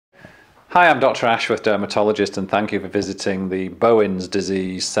Hi, I'm Dr. Ashworth, dermatologist, and thank you for visiting the Bowens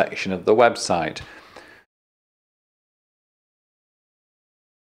Disease section of the website.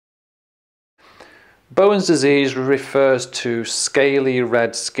 Bowens disease refers to scaly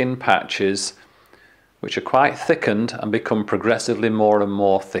red skin patches which are quite thickened and become progressively more and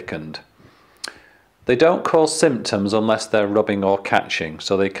more thickened. They don't cause symptoms unless they're rubbing or catching,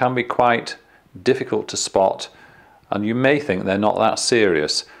 so they can be quite difficult to spot, and you may think they're not that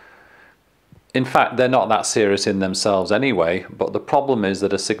serious. In fact, they're not that serious in themselves anyway, but the problem is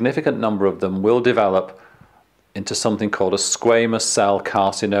that a significant number of them will develop into something called a squamous cell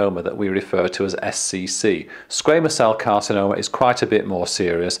carcinoma that we refer to as SCC. Squamous cell carcinoma is quite a bit more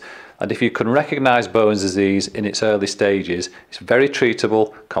serious, and if you can recognize Bowens disease in its early stages, it's very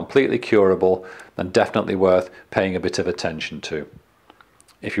treatable, completely curable, and definitely worth paying a bit of attention to.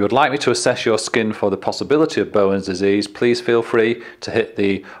 If you would like me to assess your skin for the possibility of Bowens disease, please feel free to hit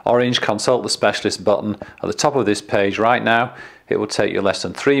the orange Consult the Specialist button at the top of this page right now. It will take you less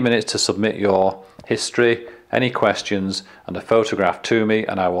than 3 minutes to submit your history, any questions, and a photograph to me,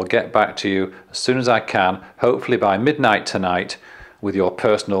 and I will get back to you as soon as I can, hopefully by midnight tonight, with your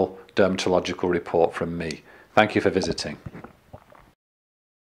personal dermatological report from me. Thank you for visiting.